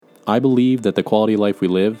I believe that the quality of life we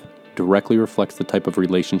live directly reflects the type of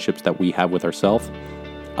relationships that we have with ourselves,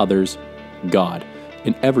 others, God,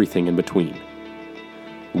 and everything in between.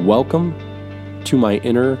 Welcome to my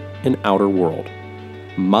inner and outer world.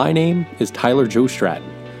 My name is Tyler Joe Stratton,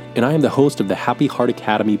 and I am the host of the Happy Heart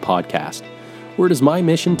Academy podcast, where it is my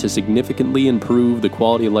mission to significantly improve the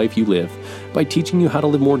quality of life you live by teaching you how to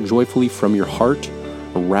live more joyfully from your heart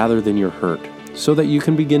rather than your hurt, so that you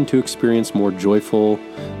can begin to experience more joyful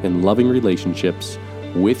and loving relationships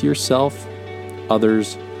with yourself,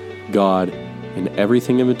 others, God, and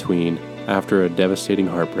everything in between after a devastating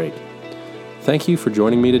heartbreak. Thank you for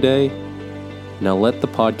joining me today. Now let the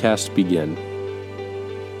podcast begin.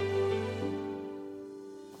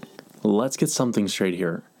 Let's get something straight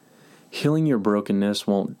here. Healing your brokenness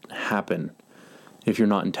won't happen if you're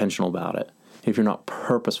not intentional about it, if you're not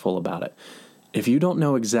purposeful about it. If you don't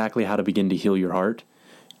know exactly how to begin to heal your heart,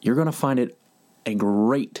 you're going to find it a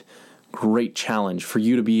great challenge for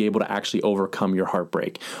you to be able to actually overcome your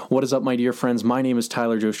heartbreak. What is up, my dear friends? My name is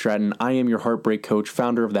Tyler Joe Stratton. I am your heartbreak coach,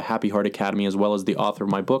 founder of the Happy Heart Academy, as well as the author of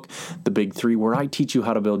my book, The Big Three, where I teach you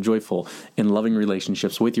how to build joyful and loving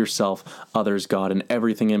relationships with yourself, others, God, and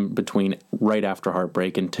everything in between right after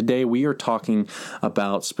heartbreak. And today we are talking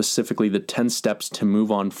about specifically the 10 steps to move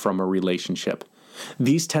on from a relationship.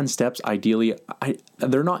 These 10 steps, ideally,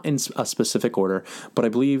 they're not in a specific order, but I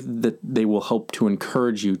believe that they will help to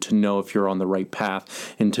encourage you to know if you're on the right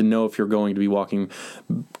path and to know if you're going to be walking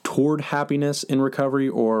toward happiness in recovery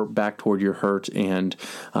or back toward your hurt and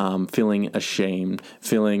feeling ashamed,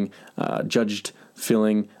 feeling judged,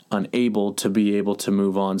 feeling unable to be able to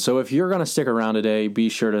move on. So if you're going to stick around today, be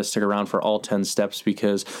sure to stick around for all 10 steps,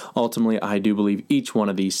 because ultimately I do believe each one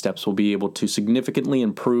of these steps will be able to significantly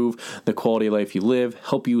improve the quality of life you live,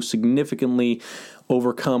 help you significantly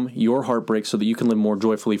overcome your heartbreak so that you can live more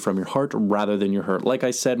joyfully from your heart rather than your hurt. Like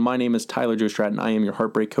I said, my name is Tyler Joe Stratton. I am your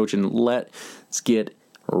heartbreak coach, and let's get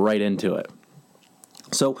right into it.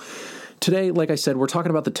 So today, like I said, we're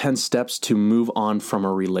talking about the 10 steps to move on from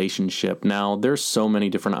a relationship. Now, there's so many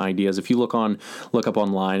different ideas. If you look up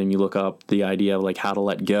online and you look up the idea of like how to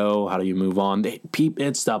let go, how do you move on,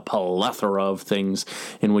 it's a plethora of things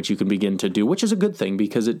in which you can begin to do, which is a good thing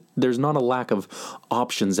because there's not a lack of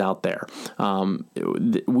options out there.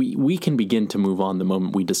 We can begin to move on the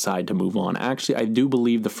moment we decide to move on. Actually, I do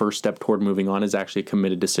believe the first step toward moving on is actually a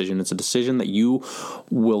committed decision. It's a decision that you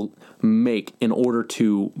will make in order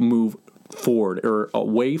to move forward or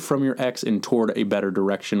away from your ex and toward a better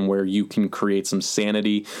direction where you can create some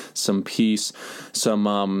sanity, some peace,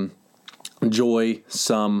 some joy,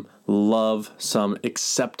 some love, some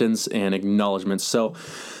acceptance and acknowledgement. So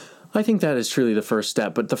I think that is truly the first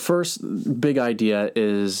step. But the first big idea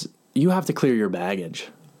is you have to clear your baggage.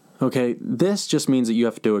 Okay, this just means that you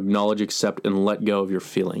have to acknowledge, accept, and let go of your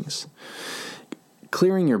feelings.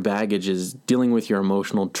 Clearing your baggage is dealing with your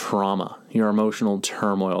emotional trauma, your emotional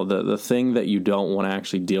turmoil, the thing that you don't want to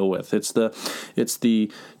actually deal with. It's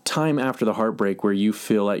the time after the heartbreak where you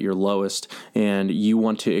feel at your lowest and you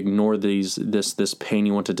want to ignore this pain.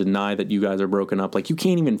 You want to deny that you guys are broken up. Like, you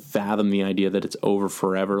can't even fathom the idea that it's over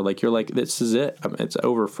forever. Like, you're like, this is it. It's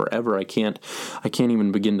over forever. I can't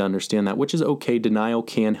even begin to understand that, which is okay. Denial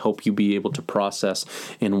can help you be able to process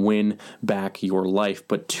and win back your life,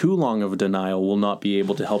 but too long of a denial will not be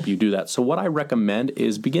able to help you do that. So what I recommend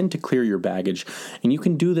is begin to clear your baggage. And you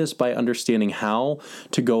can do this by understanding how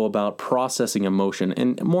to go about processing emotion,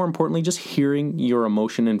 and more importantly, just hearing your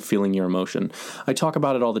emotion and feeling your emotion. I talk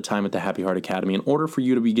about it all the time at the Happy Heart Academy. In order for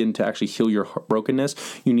you to begin to actually heal your brokenness,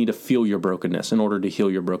 you need to feel your brokenness in order to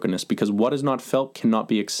heal your brokenness, because what is not felt cannot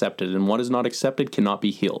be accepted, and what is not accepted cannot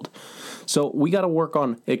be healed. So we got to work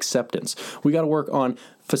on acceptance. We got to work on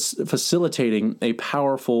facilitating a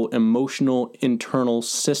powerful emotional internal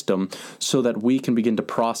system so that we can begin to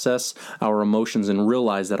process our emotions and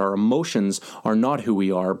realize that our emotions are not who we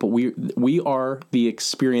are, but we are the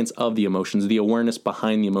experience of the emotions, the awareness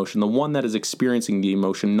behind the emotion, the one that is experiencing the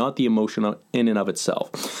emotion, not the emotion in and of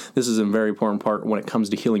itself. This is a very important part when it comes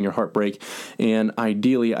to healing your heartbreak. And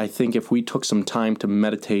ideally, I think if we took some time to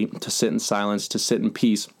meditate, to sit in silence, to sit in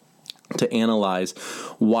peace, to analyze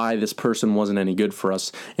why this person wasn't any good for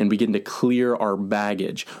us and begin to clear our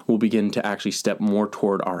baggage, we'll begin to actually step more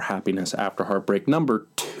toward our happiness after heartbreak. Number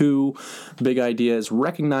 2 big idea is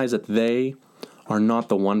recognize that they are not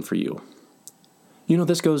the one for you. You know,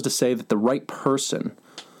 this goes to say that the right person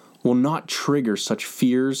will not trigger such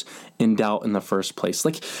fears and doubt in the first place.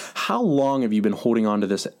 Like, how long have you been holding on to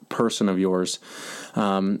this person of yours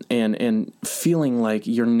and feeling like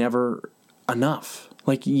you're never enough?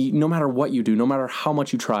 Like, no matter what you do, no matter how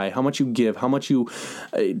much you try, how much you give, how much you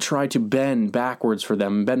try to bend backwards for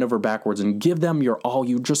them, bend over backwards and give them your all,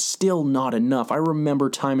 you just still not enough. I remember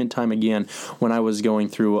time and time again when I was going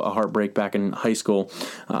through a heartbreak back in high school,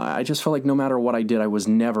 I just felt like no matter what I did, I was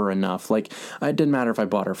never enough. Like, it didn't matter if I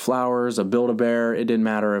bought her flowers, a Build-A-Bear. It didn't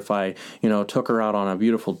matter if I, took her out on a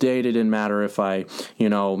beautiful date. It didn't matter if I,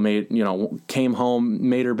 came home,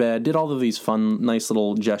 made her bed, did all of these fun, nice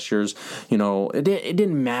little gestures. It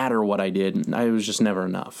didn't matter what I did. I was just never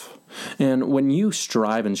enough. And when you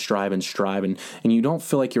strive and you don't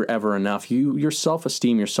feel like you're ever enough, your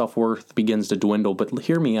self-esteem, your self-worth begins to dwindle. But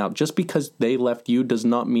hear me out. Just because they left you does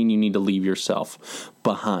not mean you need to leave yourself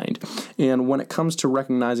behind. And when it comes to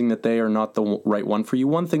recognizing that they are not the right one for you,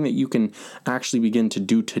 one thing that you can actually begin to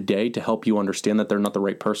do today to help you understand that they're not the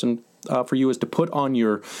right person for you is to put on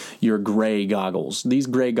your gray goggles. These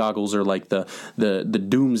gray goggles are like the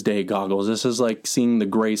doomsday goggles. This is like seeing the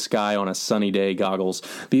gray sky on a sunny day goggles.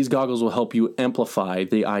 These goggles will help you amplify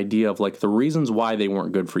the idea of like the reasons why they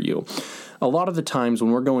weren't good for you. A lot of the times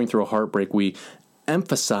when we're going through a heartbreak, we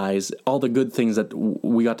emphasize all the good things that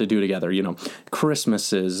we got to do together.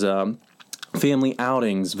 Christmases, family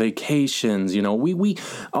outings, vacations, we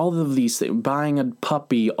all of these things, buying a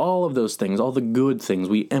puppy, all of those things, all the good things,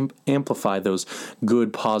 we amplify those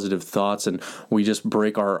good positive thoughts, and we just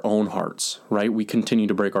break our own hearts, right? We continue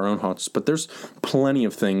to break our own hearts, but there's plenty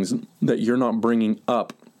of things that you're not bringing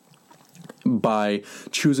up by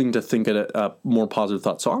choosing to think a more positive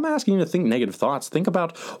thought. So I'm asking you to think negative thoughts. Think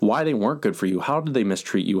about why they weren't good for you. How did they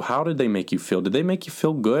mistreat you? How did they make you feel? Did they make you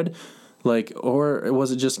feel good? Or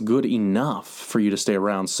was it just good enough for you to stay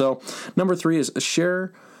around? So number 3 is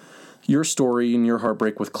share your story and your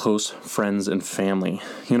heartbreak with close friends and family.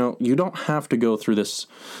 You don't have to go through this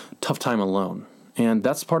tough time alone. And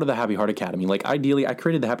that's part of the Happy Heart Academy. Like, ideally, I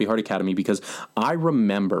created the Happy Heart Academy because I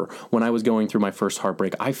remember when I was going through my first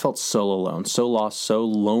heartbreak, I felt so alone, so lost, so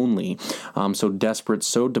lonely, so desperate,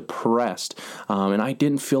 so depressed. And I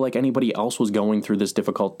didn't feel like anybody else was going through this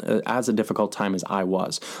difficult time as I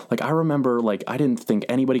was. Like, I remember, I didn't think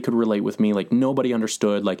anybody could relate with me. Like, nobody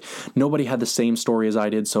understood. Like, nobody had the same story as I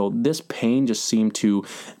did. So this pain just seemed to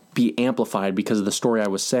be amplified because of the story I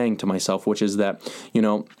was saying to myself, which is that,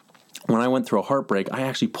 when I went through a heartbreak, I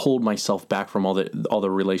actually pulled myself back from all the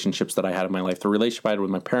relationships that I had in my life. The relationship I had with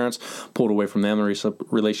my parents, pulled away from them. The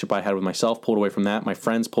relationship I had with myself, pulled away from that. My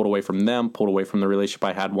friends, pulled away from them, pulled away from the relationship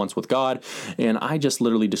I had once with God. And I just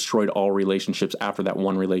literally destroyed all relationships after that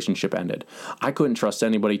one relationship ended. I couldn't trust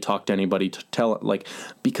anybody, talk to anybody, to tell it,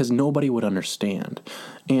 because nobody would understand.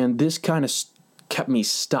 And this kind of kept me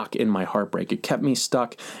stuck in my heartbreak. It kept me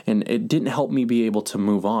stuck, and it didn't help me be able to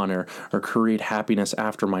move on or create happiness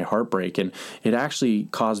after my heartbreak. And it actually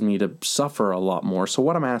caused me to suffer a lot more. So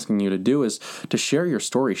what I'm asking you to do is to share your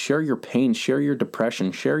story, share your pain, share your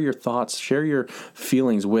depression, share your thoughts, share your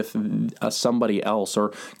feelings with somebody else,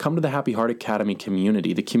 or come to the Happy Heart Academy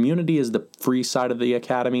community. The community is the free side of the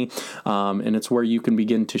academy, and it's where you can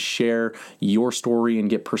begin to share your story and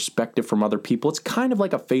get perspective from other people. It's kind of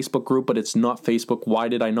like a Facebook group, but it's not Facebook. Why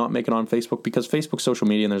did I not make it on Facebook? Because Facebook's social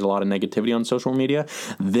media, and there's a lot of negativity on social media.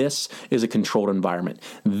 This is a controlled environment.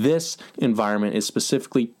 This environment is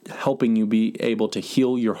specifically helping you be able to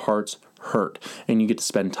heal your heart's hurt, and you get to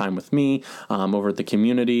spend time with me over at the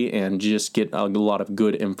community and just get a lot of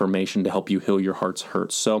good information to help you heal your heart's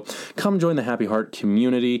hurts. So come join the Happy Heart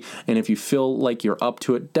community, and if you feel like you're up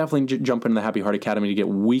to it, definitely jump into the Happy Heart Academy to get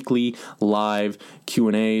weekly live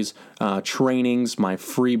Q&As, trainings, my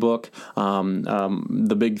free book,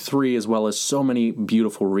 the Big 3, as well as so many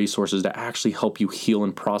beautiful resources to actually help you heal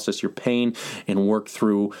and process your pain and work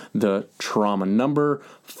through the trauma. Number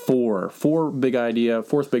 4, fourth big idea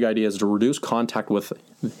is to reduce contact with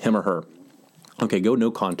him or her. Okay, go no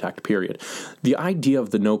contact, period. The idea of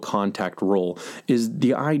the no contact rule is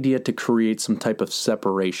the idea to create some type of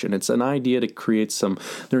separation. It's an idea to create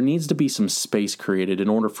there needs to be some space created in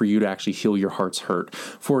order for you to actually heal your heart's hurt.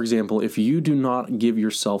 For example, if you do not give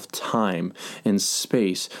yourself time and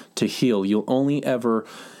space to heal, you'll only ever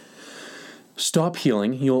stop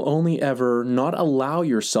healing. You'll only ever not allow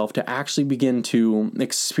yourself to actually begin to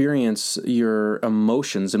experience your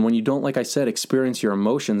emotions. And when you don't, like I said, experience your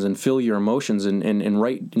emotions and feel your emotions and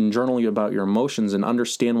write and journal about your emotions and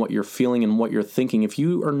understand what you're feeling and what you're thinking, if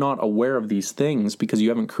you are not aware of these things because you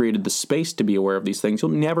haven't created the space to be aware of these things,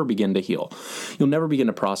 you'll never begin to heal. You'll never begin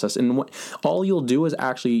to process. And all you'll do is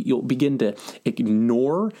you'll begin to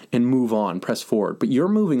ignore and move on, press forward. But your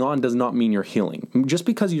moving on does not mean you're healing. Just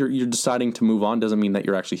because you're deciding to move on doesn't mean that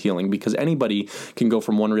you're actually healing, because anybody can go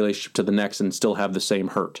from one relationship to the next and still have the same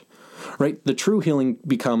hurt, right? The true healing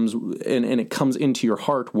becomes, and it comes into your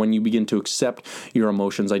heart when you begin to accept your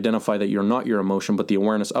emotions, identify that you're not your emotion, but the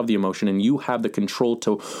awareness of the emotion, and you have the control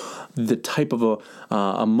to the type of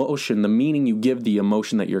emotion, the meaning you give the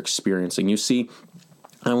emotion that you're experiencing. You see,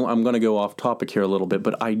 I'm going to go off topic here a little bit,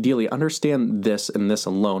 but ideally understand this and this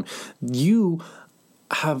alone. You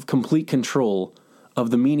have complete control of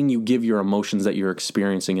the meaning you give your emotions that you're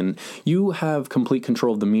experiencing, and you have complete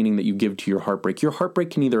control of the meaning that you give to your heartbreak. Your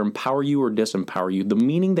heartbreak can either empower you or disempower you. The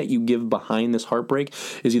meaning that you give behind this heartbreak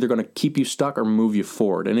is either going to keep you stuck or move you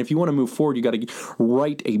forward. And if you want to move forward, you got to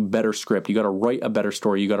write a better script. You got to write a better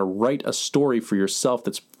story. You got to write a story for yourself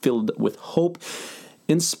that's filled with hope,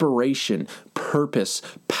 inspiration, purpose,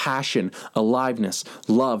 passion, aliveness,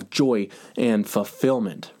 love, joy, and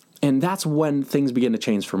fulfillment. And that's when things begin to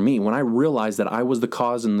change for me. When I realized that I was the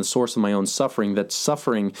cause and the source of my own suffering, that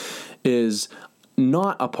suffering is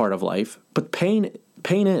not a part of life, but pain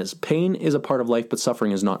is. Pain is a part of life, but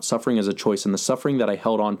suffering is not. Suffering is a choice. And the suffering that I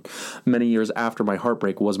held on many years after my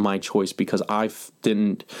heartbreak was my choice, because I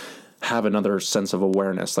didn't have another sense of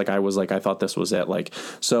awareness. I thought this was it.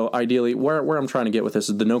 So ideally, where I'm trying to get with this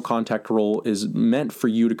is the no contact rule is meant for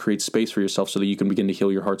you to create space for yourself so that you can begin to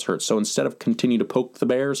heal your heart's hurt. So instead of continue to poke the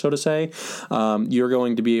bear, so to say, you're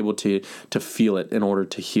going to be able to feel it in order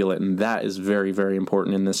to heal it. And that is very, very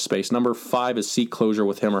important in this space. Number 5 is seek closure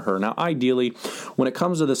with him or her. Now, ideally, when it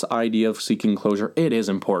comes to this idea of seeking closure, it is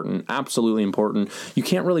important, absolutely important. You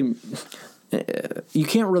can't really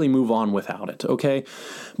move on without it, okay?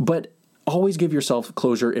 But always give yourself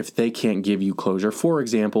closure if they can't give you closure. For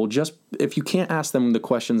example, just if you can't ask them the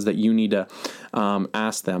questions that you need to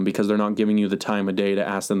ask them because they're not giving you the time of day to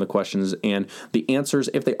ask them the questions and the answers,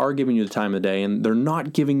 if they are giving you the time of day and they're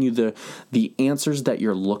not giving you the answers that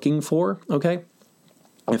you're looking for, okay?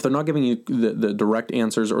 If they're not giving you the direct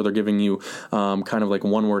answers, or they're giving you kind of like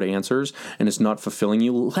one-word answers and it's not fulfilling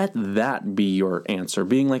you, let that be your answer.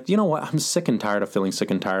 Being like, you know what, I'm sick and tired of feeling sick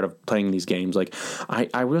and tired of playing these games. I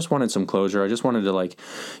just wanted some closure. I just wanted to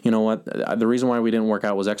you know what, the reason why we didn't work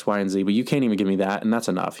out was X, Y, and Z, but you can't even give me that, and that's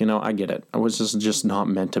enough. I get it. I was just not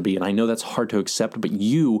meant to be, and I know that's hard to accept, but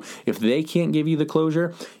if they can't give you the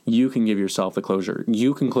closure, you can give yourself the closure.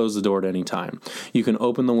 You can close the door at any time. You can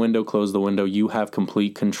open the window, close the window. You have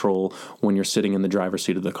complete control when you're sitting in the driver's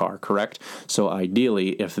seat of the car, correct? So ideally,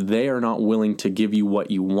 if they are not willing to give you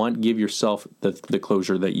what you want, give yourself the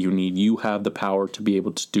closure that you need. You have the power to be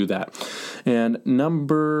able to do that. And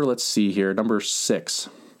number 6.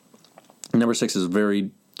 Number 6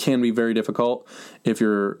 can be very difficult if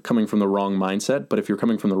you're coming from the wrong mindset, but if you're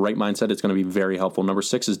coming from the right mindset, it's going to be very helpful. Number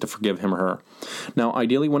 6 is to forgive him or her. Now,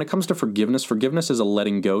 ideally, when it comes to forgiveness is a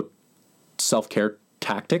letting go, self-care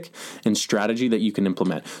tactic and strategy that you can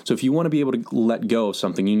implement. So if you want to be able to let go of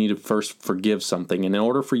something, you need to first forgive something. And in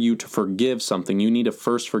order for you to forgive something, you need to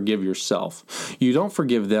first forgive yourself. You don't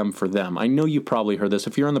forgive them for them. I know you probably heard this.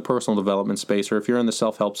 If you're in the personal development space, or if you're in the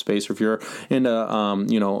self-help space, or if you're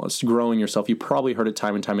into growing yourself, you probably heard it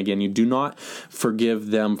time and time again. You do not forgive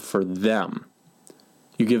them for them.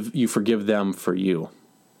 You forgive them for you.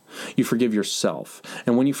 You forgive yourself.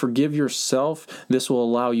 And when you forgive yourself, this will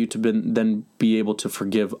allow you to then be able to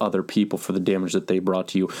forgive other people for the damage that they brought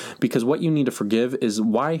to you. Because what you need to forgive is,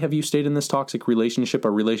 why have you stayed in this toxic relationship,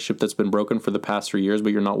 a relationship that's been broken for the past 3 years,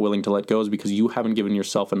 but you're not willing to let go, is because you haven't given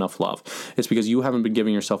yourself enough love. It's because you haven't been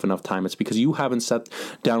giving yourself enough time. It's because you haven't sat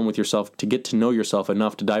down with yourself to get to know yourself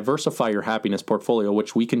enough to diversify your happiness portfolio,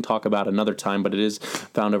 which we can talk about another time, but it is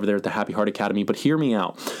found over there at the Happy Heart Academy. But hear me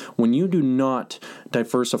out. When you do not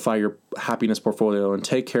diversify your happiness portfolio and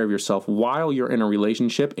take care of yourself while you're in a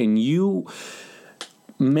relationship, and you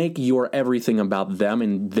make your everything about them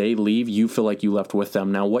and they leave, you feel like you left with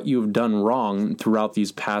them. Now, what you've done wrong throughout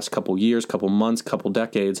these past couple years, couple months, couple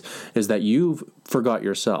decades is that you've forgot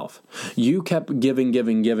yourself. You kept giving,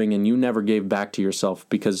 and you never gave back to yourself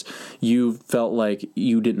because you felt like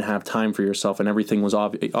you didn't have time for yourself and everything was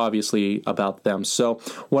obviously about them. So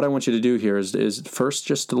what I want you to do here is first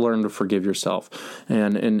just to learn to forgive yourself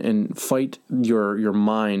and fight your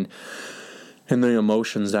mind and the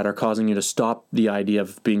emotions that are causing you to stop the idea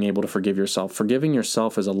of being able to forgive yourself. Forgiving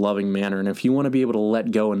yourself is a loving manner, and if you want to be able to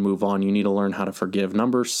let go and move on, you need to learn how to forgive.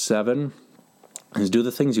 Number 7 is do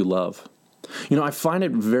the things you love. I find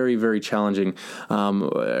it very, very challenging,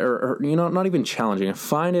 not even challenging. I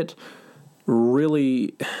find it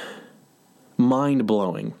really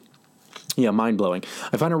mind-blowing. Yeah, mind-blowing.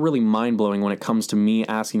 I find it really mind-blowing when it comes to me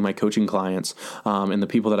asking my coaching clients and the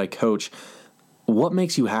people that I coach, what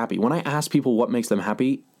makes you happy? When I ask people what makes them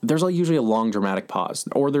happy, there's usually a long dramatic pause,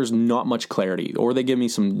 or there's not much clarity, or they give me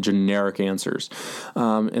some generic answers.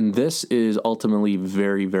 And this is ultimately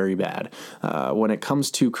very, very bad. When it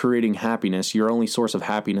comes to creating happiness, your only source of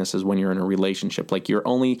happiness is when you're in a relationship. Like, your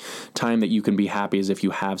only time that you can be happy is if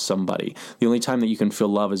you have somebody. The only time that you can feel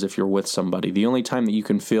love is if you're with somebody. The only time that you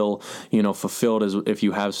can feel, fulfilled is if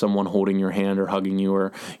you have someone holding your hand or hugging you,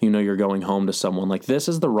 or, you're going home to someone. Like, this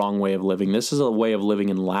is the wrong way of living. This is a way of living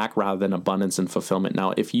in lack rather than abundance and fulfillment.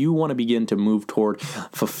 Now, if you want to begin to move toward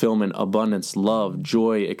fulfillment, abundance, love,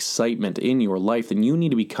 joy, excitement in your life, then you need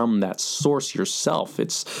to become that source yourself.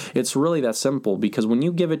 It's really that simple, because when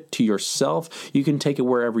you give it to yourself, you can take it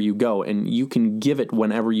wherever you go, and you can give it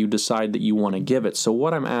whenever you decide that you want to give it. So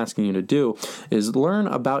what I'm asking you to do is learn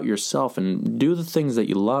about yourself and do the things that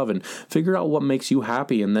you love and figure out what makes you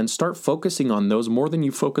happy, and then start focusing on those more than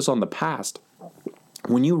you focus on the past.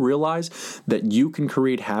 When you realize that you can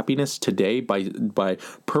create happiness today by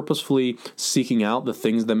purposefully seeking out the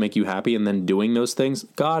things that make you happy and then doing those things,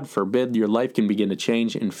 God forbid, your life can begin to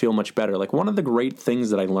change and feel much better. Like, one of the great things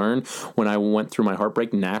that I learned when I went through my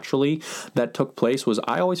heartbreak naturally that took place was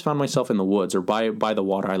I always found myself in the woods or by the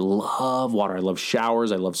water. I love water. I love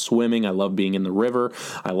showers. I love swimming. I love being in the river.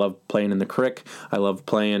 I love playing in the creek. I love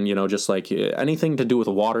playing, just like anything to do with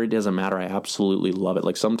water. It doesn't matter. I absolutely love it.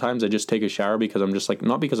 Like, sometimes I just take a shower because I'm just like,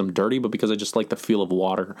 not because I'm dirty, but because I just like the feel of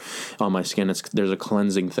water on my skin. There's a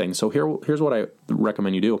cleansing thing. So here's what I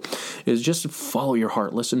recommend you do, is just follow your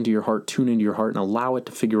heart, listen to your heart, tune into your heart, and allow it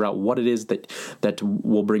to figure out what it is that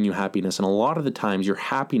will bring you happiness. And a lot of the times, your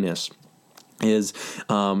happiness is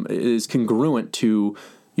congruent to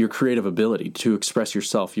your creative ability to express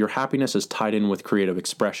yourself. Your happiness is tied in with creative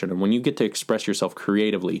expression. And when you get to express yourself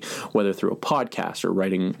creatively, whether through a podcast or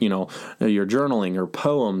writing, your journaling or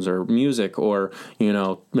poems or music or,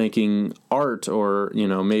 making art or,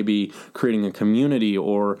 maybe creating a community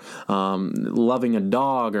or loving a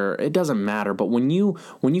dog, or it doesn't matter. But when you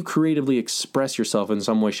creatively express yourself in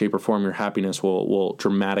some way, shape, or form, your happiness will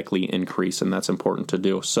dramatically increase. And that's important to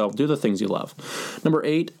do. So do the things you love. Number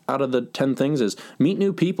 8 out of the 10 things is meet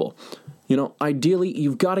new people. Ideally,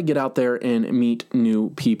 you've got to get out there and meet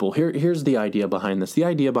new people. Here's the idea behind this. The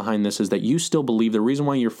idea behind this is that you still believe the reason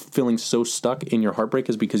why you're feeling so stuck in your heartbreak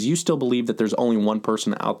is because you still believe that there's only one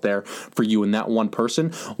person out there for you, and that one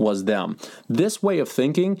person was them. This way of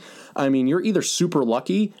thinking, you're either super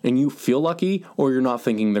lucky and you feel lucky, or you're not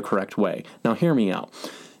thinking the correct way. Now, hear me out.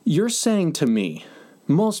 You're saying to me,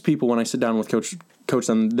 most people, when I sit down with coach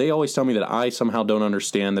them, they always tell me that I somehow don't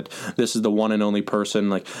understand that this is the one and only person,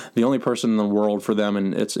 like the only person in the world for them,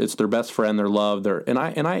 and it's their best friend, their love, and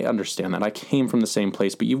I understand that. I came from the same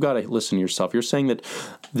place, but you've got to listen to yourself. You're saying that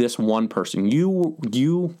this one person,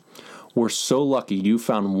 you were so lucky you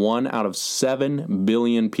found 1 out of 7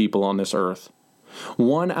 billion people on this earth.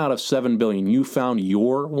 1 out of 7 billion, you found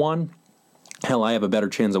your one. Hell, I have a better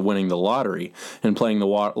chance of winning the lottery and playing the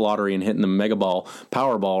lottery and hitting the Mega Ball,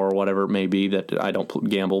 Powerball, or whatever it may be. That I don't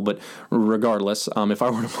gamble, but regardless, if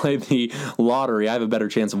I were to play the lottery, I have a better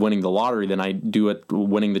chance of winning the lottery than I do at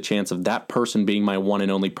winning the chance of that person being my one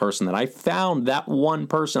and only person. That I found that one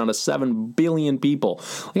person out of 7 billion people.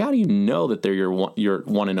 Like, how do you know that they're your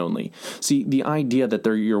one and only? See, the idea that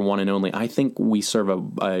they're your one and only, I think we serve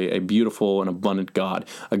a beautiful and abundant God,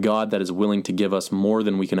 a God that is willing to give us more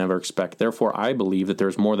than we can ever expect. Therefore, I believe that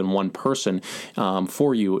there's more than one person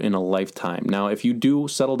for you in a lifetime. Now, if you do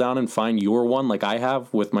settle down and find your one, like I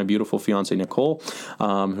have with my beautiful fiance Nicole,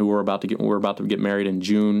 who we're about to get married in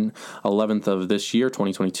June 11th of this year,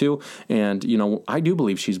 2022, and I do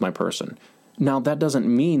believe she's my person. Now, that doesn't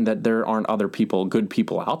mean that there aren't other people, good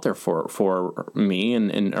people out there for me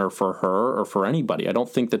and or for her or for anybody. I don't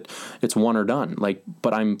think that it's one or done.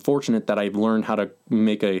 But I'm fortunate that I've learned how to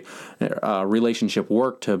make a relationship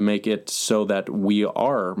work to make it so that we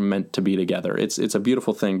are meant to be together. It's a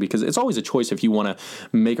beautiful thing, because it's always a choice if you want to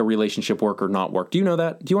make a relationship work or not work. Do you know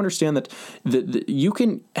that? Do you understand that you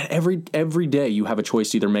can every day you have a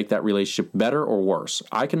choice to either make that relationship better or worse?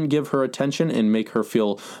 I can give her attention and make her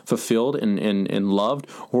feel fulfilled and loved,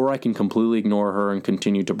 or I can completely ignore her and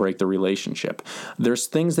continue to break the relationship. There's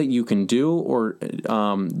things that you can do or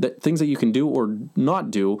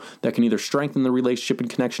not do that can either strengthen the relationship and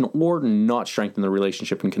connection or not strengthen the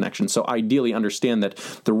relationship and connection. So ideally, understand that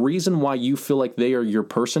the reason why you feel like they are your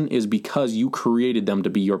person is because you created them to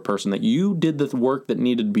be your person, that you did the work that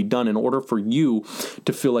needed to be done in order for you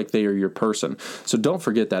to feel like they are your person. So don't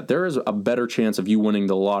forget that there is a better chance of you winning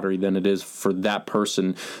the lottery than it is for that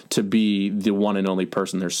person to be the one and only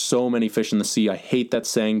person. There's so many fish in the sea. I hate that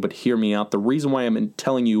saying, but hear me out. The reason why I'm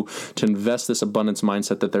telling you to invest this abundance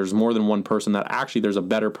mindset, that there's more than one person, that actually there's a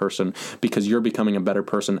better person, because you're becoming a better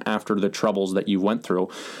person after the troubles that you went through,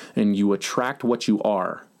 and you attract what you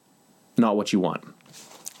are, not what you want.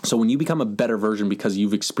 So when you become a better version because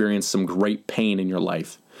you've experienced some great pain in your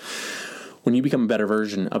life, when you become a better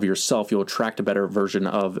version of yourself, you'll attract a better version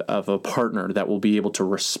of a partner that will be able to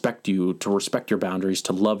respect you, to respect your boundaries,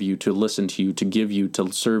 to love you, to listen to you, to give you,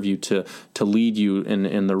 to serve you, to lead you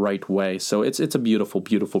in the right way. So it's a beautiful,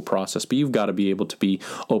 beautiful process, but you've got to be able to be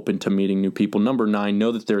open to meeting new people. Number 9,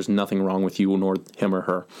 know that there's nothing wrong with you nor him or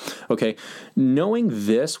her. Okay? Knowing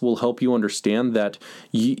this will help you understand that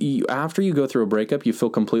you after you go through a breakup, you feel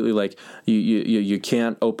completely like you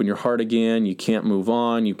can't open your heart again, you can't move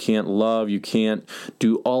on, you can't love, you can't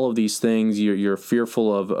do all of these things. You're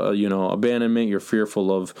fearful of, abandonment. You're fearful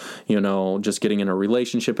of, just getting in a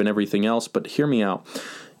relationship and everything else. But hear me out.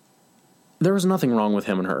 There was nothing wrong with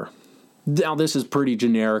him and her. Now, this is pretty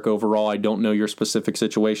generic overall. I don't know your specific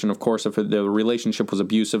situation. Of course, if the relationship was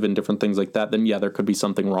abusive and different things like that, then yeah, there could be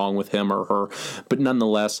something wrong with him or her. But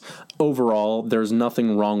nonetheless, overall, there's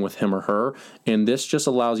nothing wrong with him or her. And this just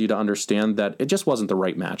allows you to understand that it just wasn't the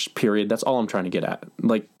right match, period. That's all I'm trying to get at.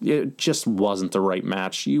 Like, it just wasn't the right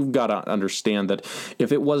match. You've got to understand that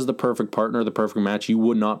if it was the perfect partner, the perfect match, you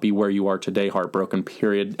would not be where you are today, heartbroken,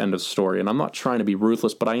 period, end of story. And I'm not trying to be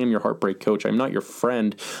ruthless, but I am your heartbreak coach. I'm not your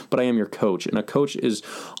friend, but I am your coach. And a coach is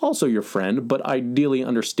also your friend, but ideally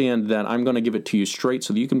understand that I'm going to give it to you straight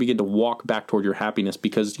so that you can begin to walk back toward your happiness,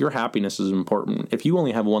 because your happiness is important. If you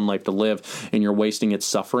only have one life to live and you're wasting it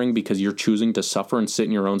suffering because you're choosing to suffer and sit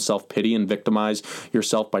in your own self-pity and victimize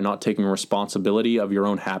yourself by not taking responsibility of your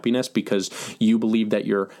own happiness because you believe that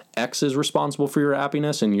your ex is responsible for your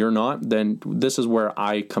happiness and you're not, then this is where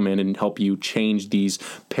I come in and help you change these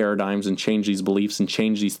paradigms and change these beliefs and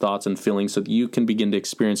change these thoughts and feelings so that you can begin to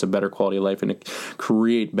experience a better quality of life and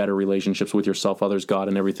create better relationships with yourself, others, God,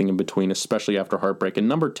 and everything in between, especially after heartbreak. And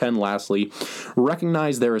number 10, lastly,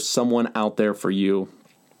 recognize there is someone out there for you.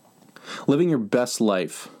 Living your best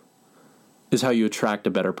life is how you attract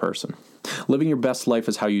a better person. Living your best life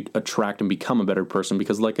is how you attract and become a better person,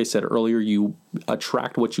 because like I said earlier, you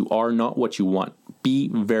attract what you are, not what you want.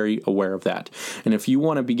 Be very aware of that. And if you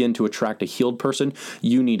want to begin to attract a healed person,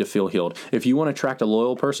 you need to feel healed. If you want to attract a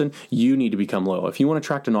loyal person, you need to become loyal. If you want to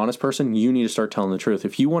attract an honest person, you need to start telling the truth.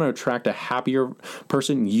 If you want to attract a happier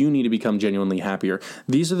person, you need to become genuinely happier.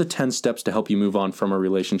 These are the 10 steps to help you move on from a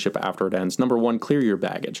relationship after it ends. Number 1, clear your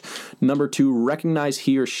baggage. Number 2, recognize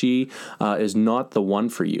he or she is not the one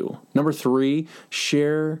for you. Number 3,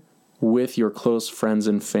 share with your close friends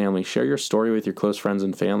and family. Share your story with your close friends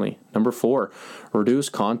and family. Number 4, reduce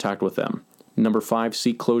contact with them. Number 5,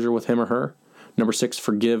 seek closure with him or her. Number 6,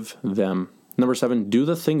 forgive them. Number 7, do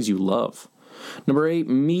the things you love. Number 8,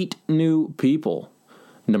 meet new people.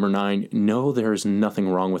 Number 9, know there is nothing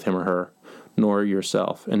wrong with him or her, nor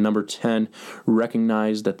yourself. And number 10,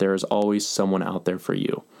 recognize that there is always someone out there for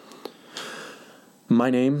you. My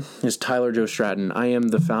name is Tyler Joe Stratton. I am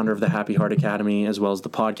the founder of the Happy Heart Academy, as well as the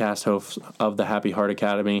podcast host of the Happy Heart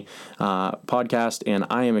Academy podcast, and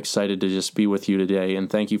I am excited to just be with you today, and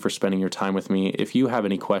thank you for spending your time with me. If you have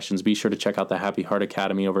any questions, be sure to check out the Happy Heart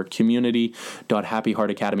Academy over at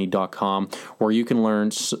community.happyheartacademy.com, where you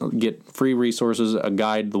can get free resources, a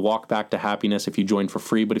guide, the walk back to happiness if you join for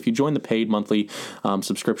free. But if you join the paid monthly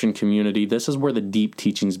subscription community, this is where the deep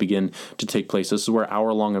teachings begin to take place. This is where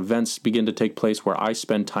hour-long events begin to take place, where I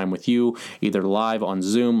spend time with you, either live on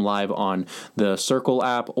Zoom, live on the Circle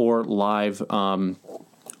app, or live on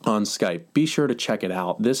Skype. Be sure to check it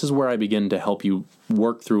out. This is where I begin to help you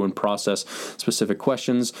work through and process specific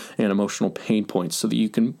questions and emotional pain points so that you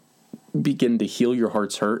can begin to heal your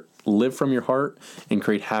heart's hurt, live from your heart, and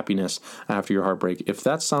create happiness after your heartbreak. If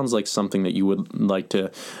that sounds like something that you would like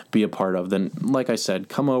to be a part of, then like I said,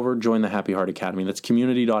 come over, join the Happy Heart Academy. That's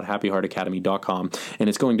community.happyheartacademy.com, and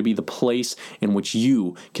it's going to be the place in which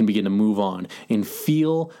you can begin to move on and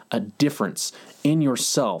feel a difference in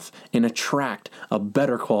yourself and attract a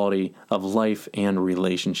better quality of life and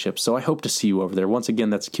relationships. So I hope to see you over there. Once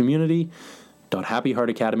again, that's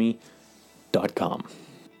community.happyheartacademy.com.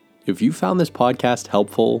 If you found this podcast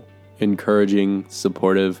helpful, encouraging,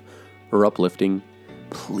 supportive, or uplifting,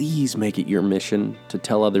 please make it your mission to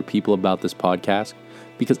tell other people about this podcast,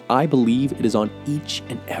 because I believe it is on each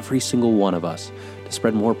and every single one of us to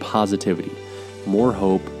spread more positivity, more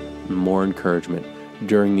hope, and more encouragement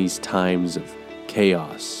during these times of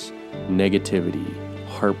chaos, negativity,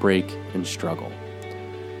 heartbreak, and struggle.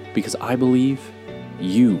 Because I believe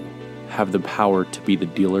you have the power to be the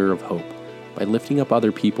dealer of hope by lifting up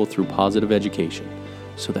other people through positive education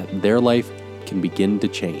so that their life can begin to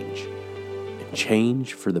change, and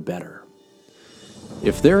change for the better.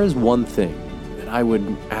 If there is one thing that I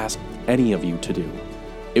would ask any of you to do,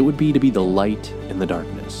 it would be to be the light in the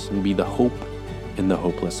darkness, and be the hope in the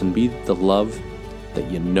hopeless, and be the love that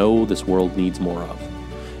you know this world needs more of.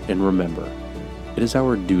 And remember, it is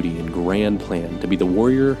our duty and grand plan to be the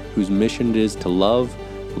warrior whose mission it is to love,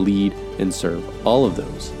 lead, and serve all of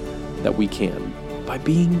those that we can by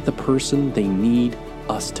being the person they need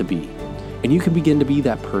us to be. And you can begin to be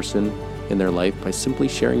that person in their life by simply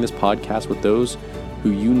sharing this podcast with those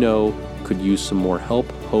who you know could use some more help,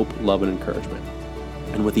 hope, love, and encouragement.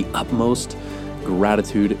 And with the utmost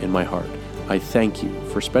gratitude in my heart, I thank you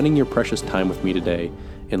for spending your precious time with me today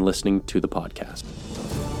and listening to the podcast.